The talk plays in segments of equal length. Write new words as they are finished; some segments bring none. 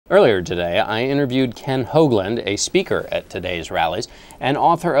Earlier today, I interviewed Ken Hoagland, a speaker at today's rallies and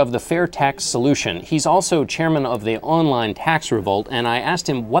author of The Fair Tax Solution. He's also chairman of the online tax revolt, and I asked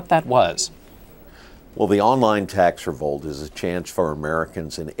him what that was. Well, the online tax revolt is a chance for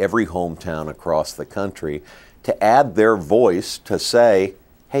Americans in every hometown across the country to add their voice to say,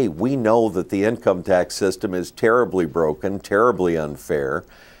 hey, we know that the income tax system is terribly broken, terribly unfair,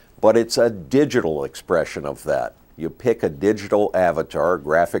 but it's a digital expression of that. You pick a digital avatar,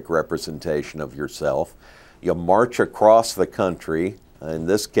 graphic representation of yourself. You march across the country, in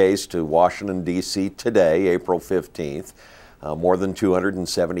this case to Washington, D.C. today, April 15th. More than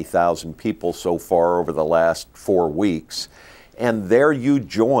 270,000 people so far over the last 4 weeks. And there you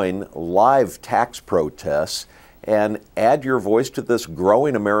join live tax protests and add your voice to this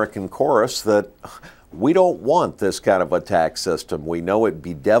growing American chorus that we don't want this kind of a tax system. We know it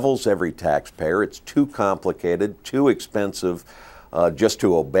bedevils every taxpayer. It's too complicated, too expensive just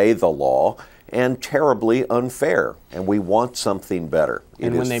to obey the law, and terribly unfair. And we want something better.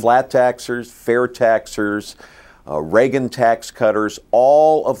 It is flat taxers, fair taxers, Reagan tax cutters,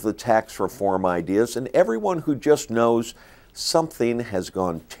 all of the tax reform ideas, and everyone who just knows something has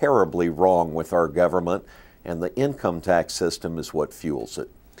gone terribly wrong with our government, and the income tax system is what fuels it.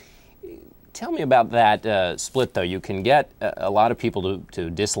 Tell me about that split, though. You can get a lot of people to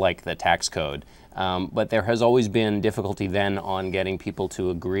dislike the tax code, but there has always been difficulty then on getting people to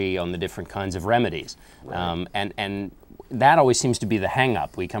agree on the different kinds of remedies. Right. And that always seems to be the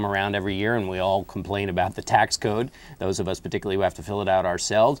hang-up. We come around every year and we all complain about the tax code, those of us particularly who have to fill it out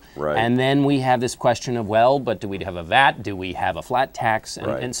ourselves. Right. And then we have this question of, well, but do we have a VAT? Do we have a flat tax? And,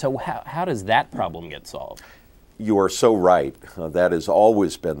 right. and so how does that problem get solved? You are so right. That has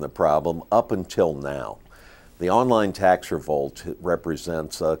always been the problem up until now. The online tax revolt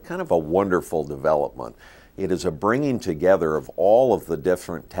represents a kind of a wonderful development. It is a bringing together of all of the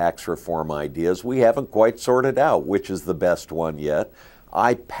different tax reform ideas. We haven't quite sorted out which is the best one yet.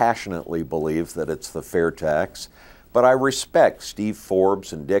 I passionately believe that it's the fair tax, but I respect Steve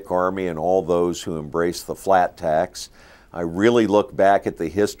Forbes and Dick Armey and all those who embrace the flat tax. I really look back at the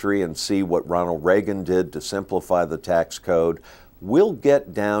history and see what Ronald Reagan did to simplify the tax code. We'll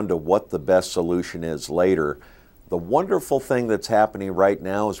get down to what the best solution is later. The wonderful thing that's happening right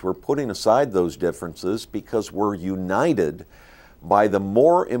now is we're putting aside those differences because we're united by the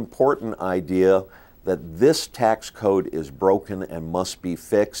more important idea that this tax code is broken and must be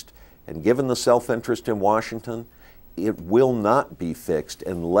fixed. And given the self-interest in Washington, it will not be fixed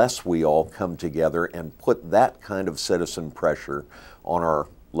unless we all come together and put that kind of citizen pressure on our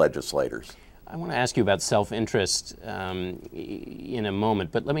legislators. I want to ask you about self-interest in a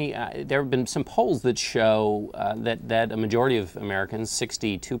moment, but let me, there have been some polls that show that a majority of Americans,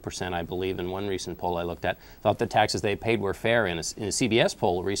 62% I believe in one recent poll I looked at, thought the taxes they paid were fair. In a CBS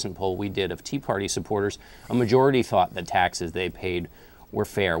poll, a recent poll we did of Tea Party supporters, a majority thought the taxes they paid were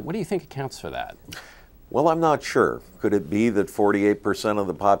fair. What do you think accounts for that? Well, I'm not sure. Could it be that 48% of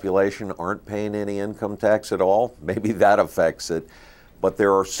the population aren't paying any income tax at all? Maybe that affects it. But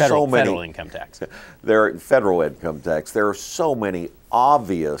there are so many federal income tax. Federal income tax. There are so many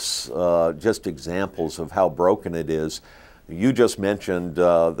obvious just examples of how broken it is. You just mentioned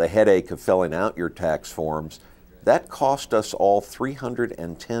the headache of filling out your tax forms. That cost us all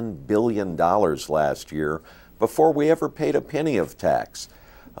 $310 billion last year before we ever paid a penny of tax.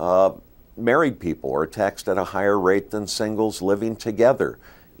 Married people are taxed at a higher rate than singles living together.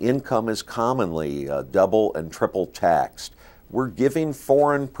 Income is commonly double and triple taxed. We're giving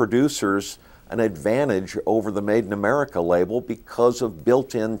foreign producers an advantage over the Made in America label because of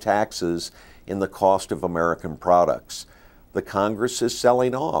built-in taxes in the cost of American products. The Congress is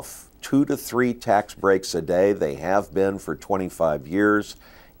selling off 2 to 3 tax breaks a day. They have been for 25 years,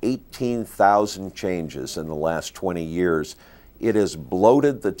 18,000 changes in the last 20 years. It has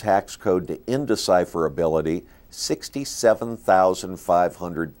bloated the tax code to indecipherability,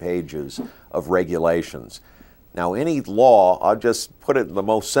 67,500 pages of regulations. Now, any law, I'll just put it in the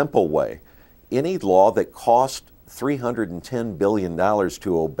most simple way, any law that cost $310 billion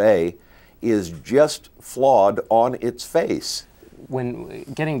to obey is just flawed on its face. When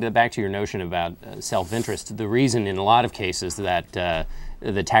getting back to your notion about self-interest, the reason in a lot of cases that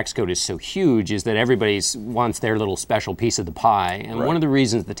the tax code is so huge is that everybody wants their little special piece of the pie. And right. One of the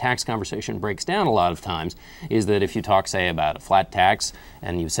reasons the tax conversation breaks down a lot of times is that if you talk, say, about a flat tax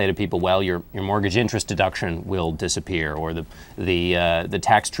and you say to people, well, your mortgage interest deduction will disappear, or the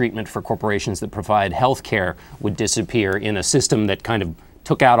tax treatment for corporations that provide health care would disappear in a system that kind of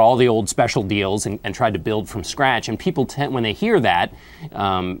took out all the old special deals and tried to build from scratch. And people tend, when they hear that,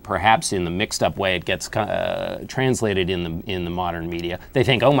 perhaps in the mixed up way it gets translated in the modern media, they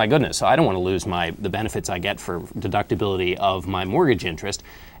think, oh my goodness, I don't want to lose the benefits I get for deductibility of my mortgage interest.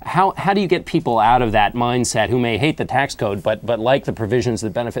 How do you get people out of that mindset who may hate the tax code but like the provisions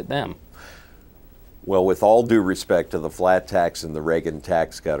that benefit them? Well, with all due respect to the flat tax and the Reagan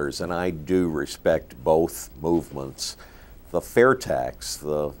tax cutters, and I do respect both movements, the fair tax,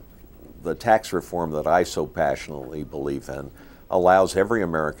 the tax reform that I so passionately believe in, allows every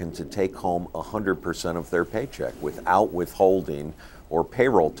American to take home 100% of their paycheck without withholding or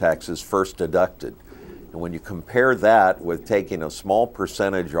payroll taxes first deducted. And when you compare that with taking a small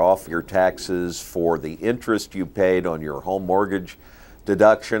percentage off your taxes for the interest you paid on your home mortgage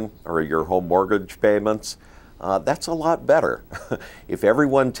deduction or your home mortgage payments, that's a lot better. If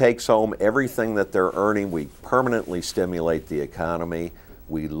everyone takes home everything that they're earning, we permanently stimulate the economy.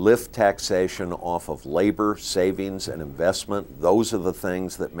 We lift taxation off of labor, savings, and investment. Those are the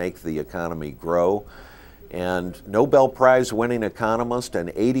things that make the economy grow. And Nobel Prize winning economists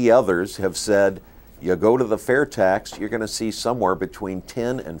and 80 others have said, you go to the fair tax, you're going to see somewhere between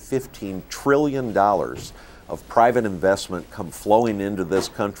 10 and $15 trillion of private investment come flowing into this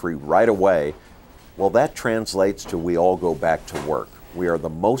country right away. Well, that translates to we all go back to work. We are the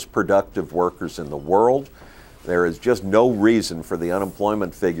most productive workers in the world. There is just no reason for the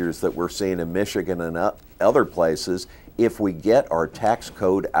unemployment figures that we're seeing in Michigan and other places if we get our tax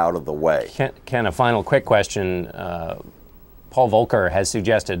code out of the way. Ken, a final quick question. Paul Volcker has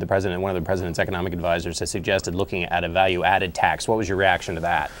suggested, one of the president's economic advisors has suggested looking at a value-added tax. What was your reaction to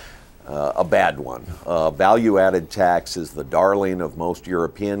that? A bad one. Value-added tax is the darling of most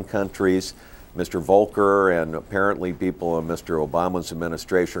European countries. Mr. Volcker and apparently people in Mr. Obama's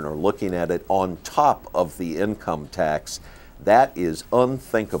administration are looking at it on top of the income tax. That is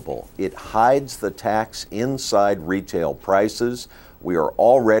unthinkable. It hides the tax inside retail prices. We are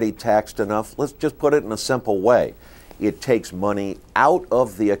already taxed enough. Let's just put it in a simple way. It takes money out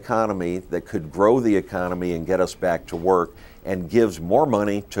of the economy that could grow the economy and get us back to work and gives more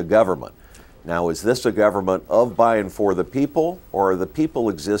money to government. Now, is this a government of, by, and for the people, or are the people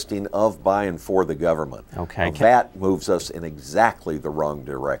existing of, by, and for the government? Okay. Now, that moves us in exactly the wrong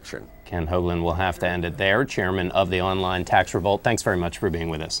direction. Ken Hoagland, we'll have to end it there. Chairman of the online tax revolt, thanks very much for being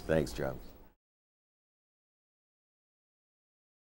with us. Thanks, John.